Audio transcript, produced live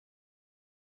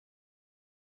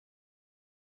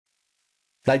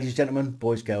Ladies and gentlemen,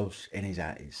 boys, girls, innies,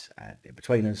 outies, and in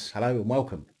between us, hello and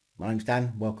welcome. My name's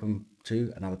Dan. Welcome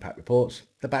to another PAP Reports,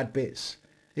 the bad bits.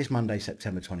 It's Monday,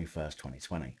 September 21st,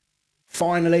 2020.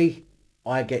 Finally,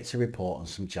 I get to report on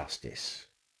some justice.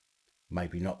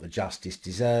 Maybe not the justice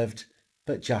deserved,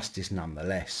 but justice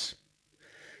nonetheless.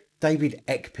 David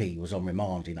Ekpe was on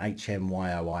remand in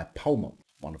HMYOI Polmont,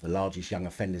 one of the largest young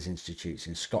offenders institutes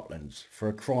in Scotland, for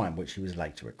a crime which he was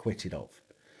later acquitted of.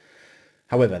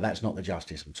 However, that's not the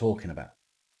justice I'm talking about.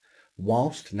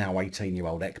 Whilst now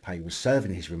 18-year-old Ekpe was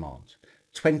serving his remand,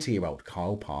 20-year-old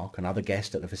Kyle Park, another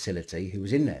guest at the facility who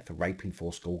was in there for raping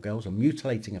 4 schoolgirls and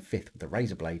mutilating a 5th with a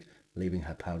razor blade, leaving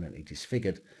her permanently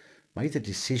disfigured, made the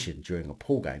decision during a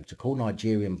pool game to call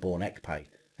Nigerian-born Ekpe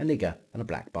a nigger and a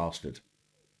black bastard.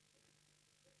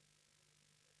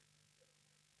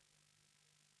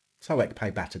 So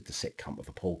Ekpe battered the sick cunt with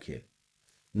a pool cue.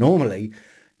 Normally,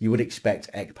 you would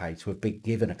expect Ekpe to have been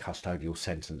given a custodial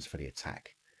sentence for the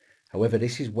attack. However,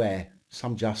 this is where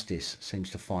some justice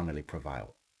seems to finally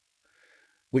prevail,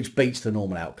 which beats the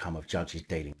normal outcome of judges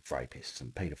dealing with rapists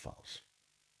and paedophiles.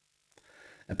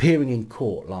 Appearing in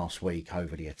court last week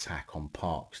over the attack on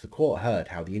Parks, the court heard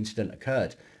how the incident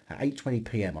occurred at 8:20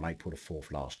 p.m. on April the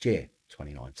 4th last year,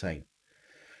 2019.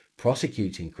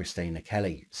 Prosecuting Christina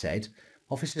Kelly said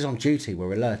officers on duty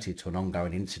were alerted to an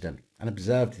ongoing incident and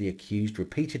observed the accused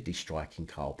repeatedly striking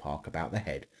Carl Park about the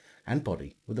head and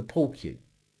body with a pool cue.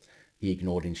 He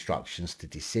ignored instructions to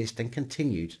desist and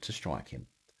continued to strike him.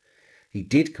 He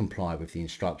did comply with the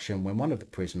instruction when one of the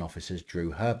prison officers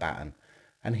drew her baton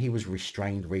and he was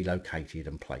restrained, relocated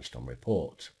and placed on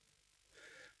report.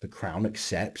 The Crown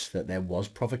accepts that there was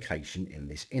provocation in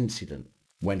this incident.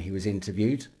 When he was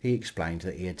interviewed, he explained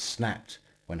that he had snapped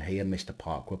when he and Mr.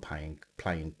 Park were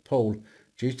playing pool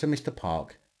due to Mr.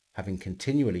 Park having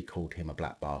continually called him a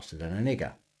black bastard and a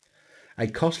nigger. A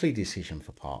costly decision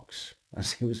for Parks,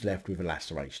 as he was left with a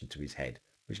laceration to his head,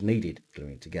 which needed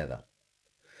gluing together.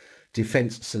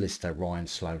 Defence solicitor Ryan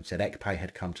Sloan said Ekpe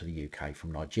had come to the UK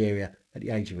from Nigeria at the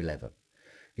age of 11.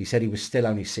 He said he was still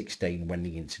only 16 when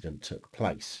the incident took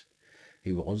place.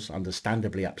 He was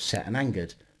understandably upset and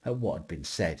angered at what had been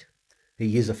said.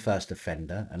 He is a first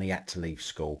offender and he had to leave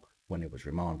school when he was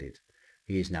remanded.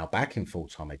 He is now back in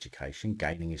full-time education,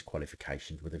 gaining his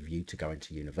qualifications with a view to going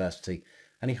to university,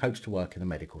 and he hopes to work in the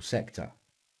medical sector.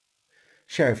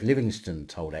 Sheriff Livingston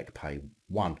told Ekpe,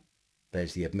 1.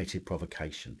 There's the admitted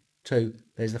provocation. 2.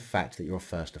 There's the fact that you're a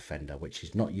first offender, which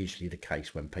is not usually the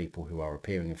case when people who are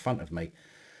appearing in front of me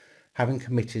having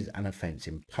committed an offence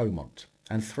in Polmont.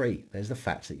 And 3. There's the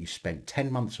fact that you spent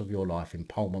 10 months of your life in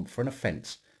Polmont for an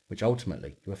offence which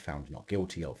ultimately you were found not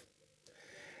guilty of.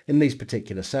 In these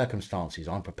particular circumstances,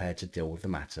 I'm prepared to deal with the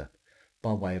matter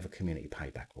by way of a community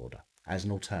payback order as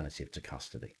an alternative to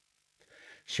custody.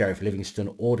 Sheriff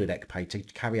Livingston ordered Ekpe to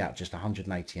carry out just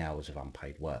 180 hours of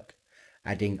unpaid work,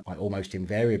 adding, I almost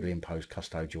invariably impose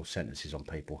custodial sentences on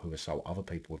people who assault other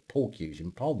people with pool cues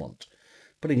in Polmont,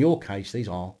 but in your case, these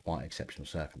are quite exceptional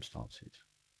circumstances.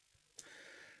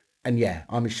 And yeah,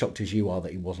 I'm as shocked as you are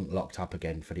that he wasn't locked up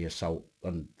again for the assault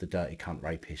and the dirty cunt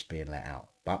rapist being let out.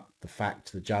 But the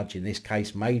fact the judge in this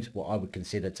case made what I would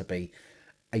consider to be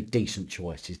a decent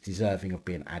choice is deserving of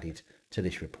being added to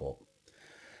this report.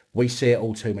 We see it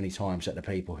all too many times that the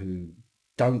people who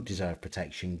don't deserve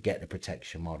protection get the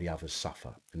protection while the others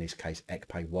suffer. In this case,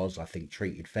 Ekpe was, I think,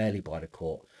 treated fairly by the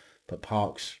court, but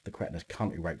Parks, the cretinous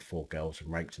cunt who raped 4 girls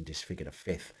and raped and disfigured a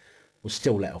 5th, was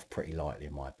still let off pretty lightly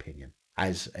in my opinion,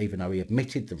 as even though he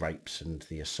admitted the rapes and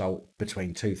the assault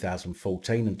between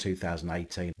 2014 and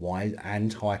 2018, Wise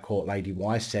and High Court Lady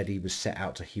Wise said he was set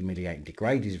out to humiliate and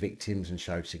degrade his victims and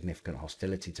showed significant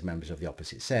hostility to members of the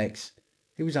opposite sex,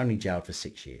 he was only jailed for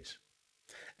 6 years,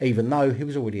 even though he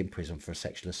was already in prison for a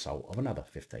sexual assault of another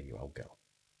 15-year-old girl.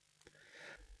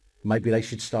 Maybe they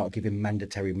should start giving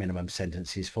mandatory minimum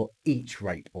sentences for each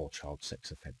rape or child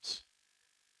sex offence.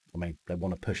 I mean, they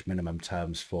want to push minimum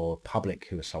terms for public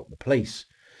who assault the police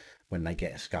when they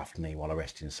get a scuffed knee while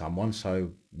arresting someone,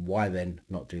 so why then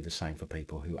not do the same for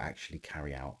people who actually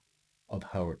carry out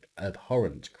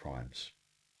abhorrent crimes?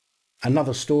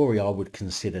 Another story I would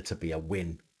consider to be a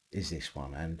win is this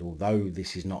one, and although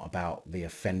this is not about the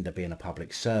offender being a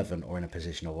public servant or in a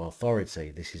position of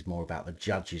authority, this is more about the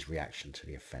judge's reaction to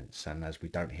the offence, and as we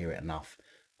don't hear it enough,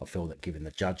 I feel that giving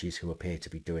the judges who appear to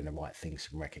be doing the right thing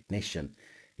some recognition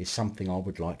is something I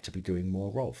would like to be doing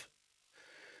more of.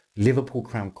 Liverpool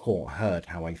Crown Court heard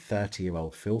how a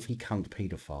 30-year-old filthy cunt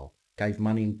paedophile gave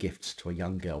money and gifts to a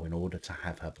young girl in order to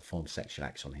have her perform sexual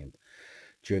acts on him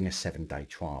during a 7-day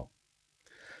trial.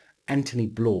 Anthony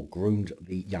Blore groomed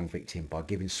the young victim by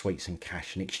giving sweets and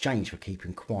cash in exchange for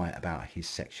keeping quiet about his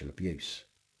sexual abuse.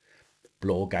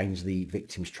 Blore gains the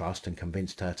victim's trust and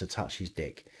convinced her to touch his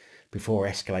dick before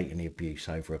escalating the abuse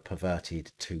over a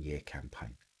perverted 2-year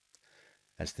campaign.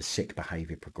 As the sick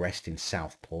behaviour progressed in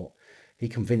Southport, he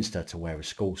convinced her to wear a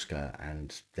school skirt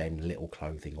and then little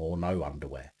clothing or no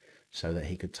underwear so that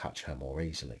he could touch her more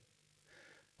easily.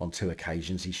 On 2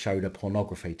 occasions, he showed her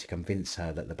pornography to convince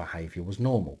her that the behaviour was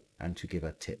normal and to give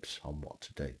her tips on what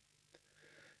to do.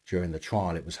 During the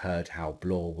trial, it was heard how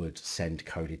Blore would send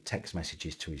coded text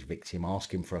messages to his victim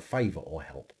asking for a favour or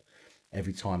help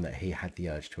every time that he had the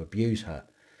urge to abuse her,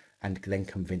 and then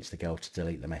convince the girl to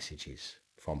delete the messages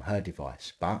from her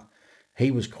device. But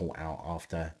he was caught out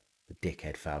after the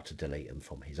dickhead failed to delete them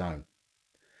from his own.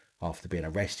 After being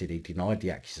arrested, he denied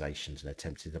the accusations and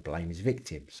attempted to blame his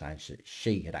victim, saying that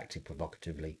she had acted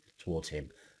provocatively towards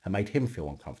him and made him feel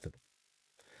uncomfortable.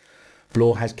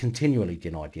 Blore has continually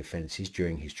denied the offences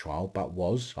during his trial, but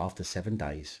was, after 7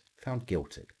 days, found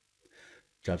guilty.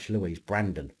 Judge Louise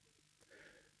Brandon,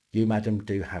 "You, madam,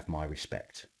 do have my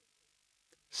respect,"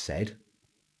 said,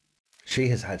 "She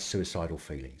has had suicidal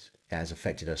feelings. It has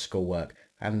affected her schoolwork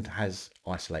and has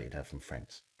isolated her from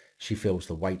friends. She feels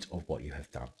the weight of what you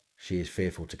have done. She is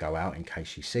fearful to go out in case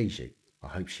she sees you. I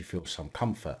hope she feels some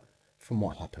comfort from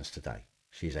what happens today.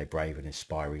 She is a brave and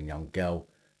inspiring young girl.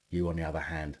 You, on the other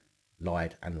hand,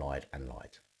 lied and lied and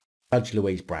lied." Judge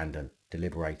Louise Brandon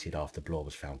deliberated after Blore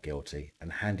was found guilty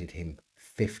and handed him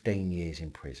 15 years in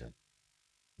prison,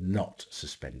 not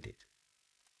suspended.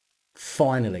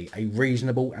 Finally, a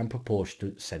reasonable and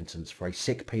proportionate sentence for a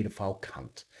sick paedophile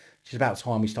cunt. It's about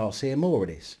time we start seeing more of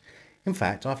this. In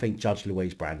fact, I think Judge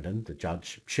Louise Brandon, the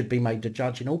judge, should be made the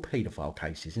judge in all paedophile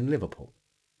cases in Liverpool.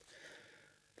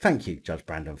 Thank you, Judge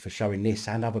Brandon, for showing this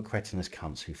and other cretinous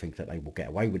cunts who think that they will get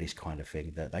away with this kind of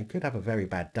thing, that they could have a very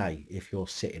bad day if you're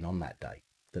sitting on that day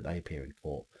that they appear in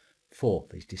court for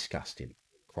these disgusting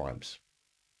crimes.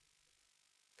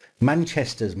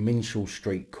 Manchester's Minshall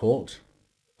Street Court,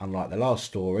 unlike the last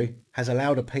story, has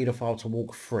allowed a paedophile to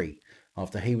walk free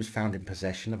after he was found in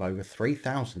possession of over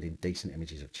 3,000 indecent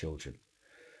images of children,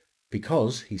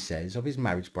 because, he says, of his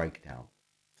marriage breakdown.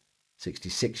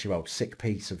 66-year-old sick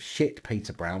piece of shit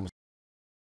Peter Brown was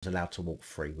allowed to walk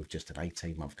free with just an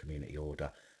 18-month community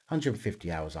order,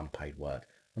 150 hours unpaid work,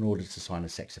 and ordered to sign a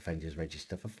sex offenders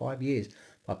register for 5 years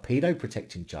by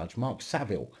paedo-protecting judge Mark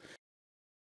Saville,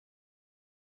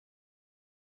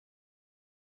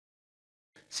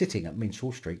 sitting at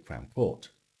Minshall Street Crown Court.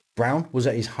 Brown was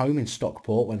at his home in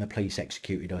Stockport when the police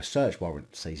executed a search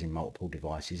warrant, seizing multiple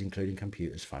devices, including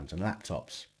computers, phones and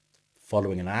laptops.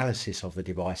 Following analysis of the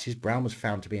devices, Brown was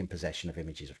found to be in possession of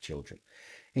images of children,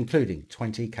 including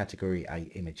 20 Category A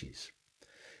images.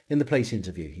 In the police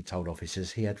interview, he told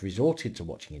officers he had resorted to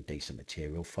watching indecent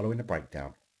material following the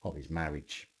breakdown of his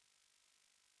marriage.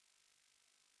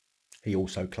 He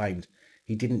also claimed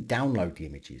he didn't download the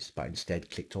images, but instead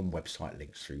clicked on website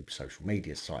links through social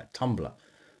media site Tumblr,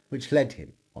 which led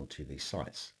him onto these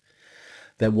sites.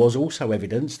 There was also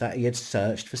evidence that he had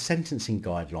searched for sentencing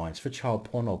guidelines for child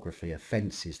pornography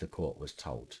offences, the court was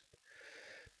told.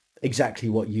 Exactly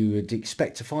what you would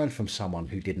expect to find from someone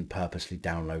who didn't purposely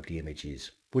download the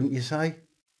images, wouldn't you say?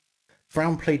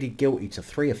 Brown pleaded guilty to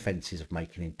 3 offences of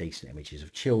making indecent images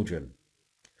of children.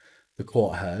 The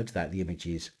court heard that the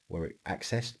images were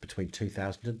accessed between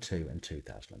 2002 and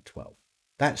 2012.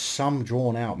 That's some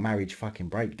drawn-out marriage fucking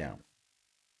breakdown.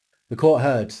 The court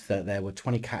heard that there were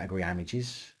 20 Category A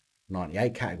images,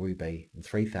 98 Category B, and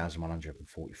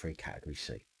 3,143 Category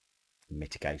C. In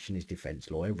mitigation, his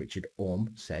defence lawyer, Richard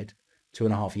Orme, said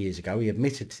 2.5 years ago he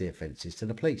admitted to the offences to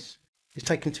the police. It's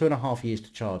taken 2.5 years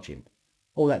to charge him.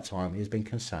 All that time he has been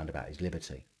concerned about his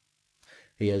liberty.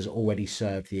 He has already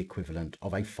served the equivalent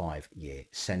of a 5-year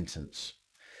sentence.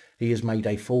 He has made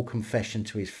a full confession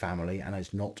to his family and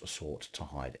has not sought to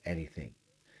hide anything.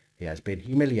 He has been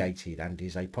humiliated and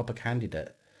is a proper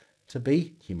candidate to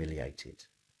be humiliated.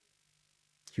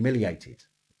 Humiliated.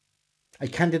 A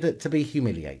candidate to be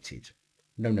humiliated.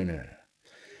 No.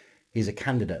 He's a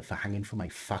candidate for hanging from a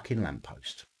fucking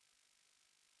lamppost.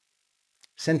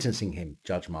 Sentencing him,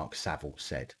 Judge Mark Saville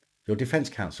said, "Your defence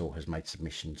counsel has made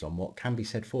submissions on what can be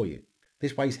said for you.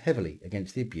 This weighs heavily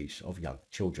against the abuse of young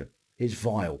children. It's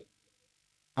vile,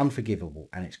 unforgivable,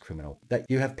 and it's criminal that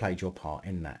you have played your part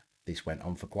in that. This went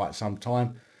on for quite some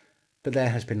time, but there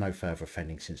has been no further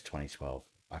offending since 2012.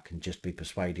 I can just be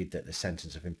persuaded that the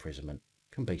sentence of imprisonment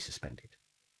can be suspended."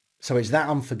 So it's that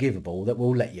unforgivable that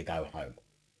we'll let you go home.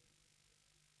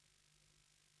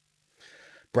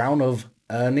 Brown of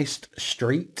Ernest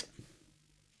Street.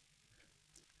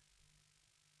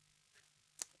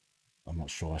 I'm not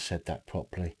sure I said that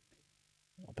properly.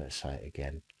 I better say it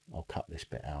again. I'll cut this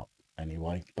bit out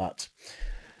anyway. But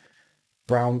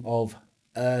Brown of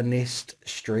Ernest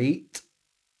Street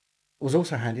was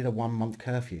also handed a 1-month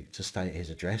curfew to stay at his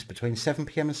address between 7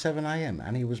 PM and 7 AM,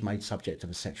 and he was made subject of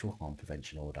a sexual harm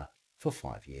prevention order for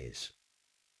 5 years.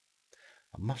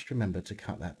 I must remember to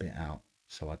cut that bit out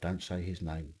so I don't say his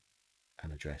name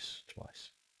and address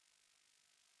twice.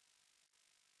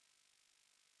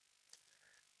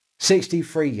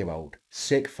 63-year-old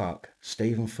sick fuck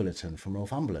Stephen Fullerton from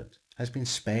Northumberland has been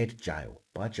spared jail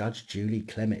by Judge Julie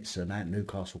Clementson at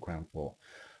Newcastle Crown Court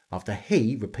after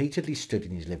he repeatedly stood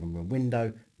in his living room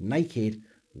window, naked,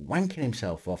 wanking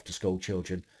himself off to school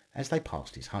children as they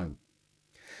passed his home.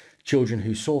 Children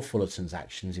who saw Fullerton's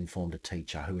actions informed a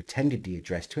teacher who attended the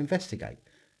address to investigate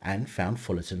and found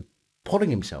Fullerton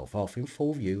pulling himself off in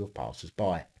full view of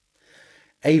passers-by.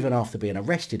 Even after being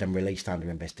arrested and released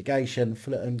under investigation,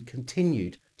 Fullerton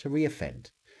continued to re-offend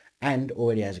and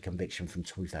already has a conviction from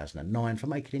 2009 for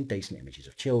making indecent images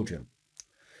of children.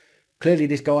 Clearly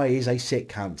this guy is a sick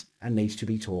cunt and needs to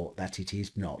be taught that it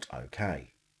is not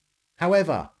okay.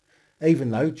 However, even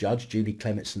though Judge Julie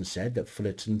Clementson said that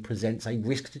Fullerton presents a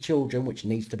risk to children which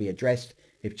needs to be addressed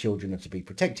if children are to be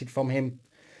protected from him,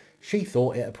 she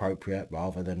thought it appropriate,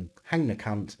 rather than hang the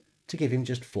cunt, to give him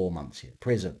just 4 months in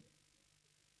prison.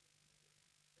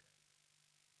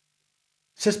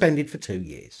 Suspended for 2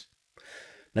 years.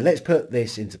 Now let's put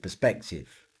this into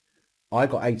perspective. I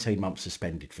got 18 months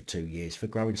suspended for 2 years for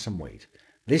growing some weed.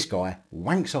 This guy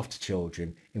wanks off to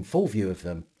children in full view of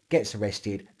them, gets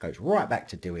arrested, goes right back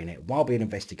to doing it while being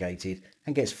investigated,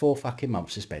 and gets 4 fucking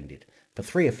months suspended for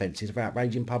 3 offences of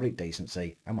outraging public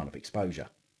decency and 1 of exposure.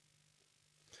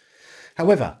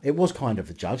 However, it was kind of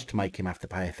the judge to make him have to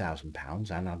pay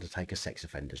 £1,000 and undertake a sex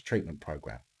offenders treatment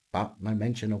programme, but no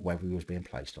mention of whether he was being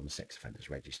placed on the sex offenders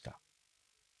register.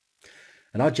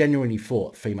 And I genuinely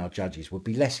thought female judges would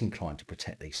be less inclined to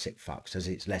protect these sick fucks, as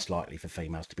it's less likely for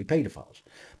females to be paedophiles,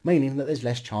 meaning that there's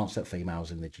less chance that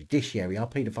females in the judiciary are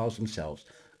paedophiles themselves,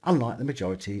 unlike the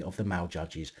majority of the male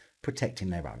judges protecting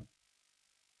their own.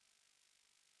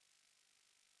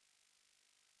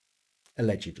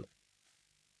 Allegedly.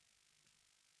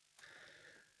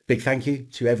 Big thank you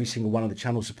to every single one of the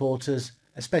channel supporters,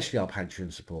 especially our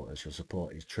Patreon supporters. Your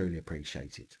support is truly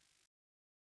appreciated.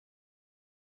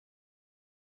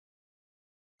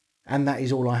 And that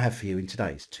is all I have for you in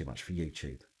today's Too Much for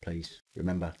YouTube. Please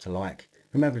remember to like,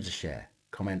 remember to share,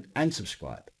 comment and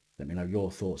subscribe. Let me know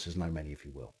your thoughts, as know many of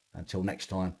you will. Until next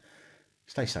time,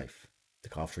 stay safe,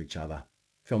 look after each other,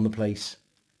 film the police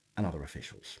and other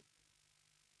officials.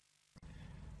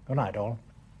 Good night, all.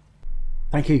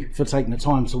 Thank you for taking the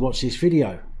time to watch this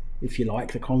video. If you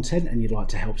like the content and you'd like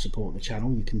to help support the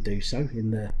channel, you can do so.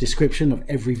 In the description of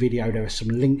every video there are some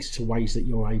links to ways that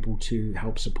you're able to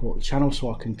help support the channel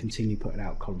so I can continue putting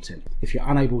out content. If you're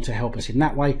unable to help us in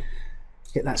that way,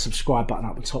 hit that subscribe button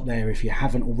up the top there. If you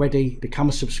haven't already, become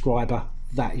a subscriber.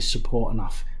 That is support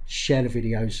enough. Share the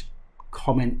videos,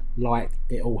 comment, like,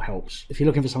 it all helps. If you're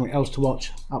looking for something else to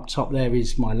watch, up top there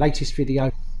is my latest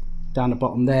video. Down the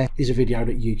bottom there is a video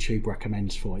that YouTube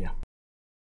recommends for you.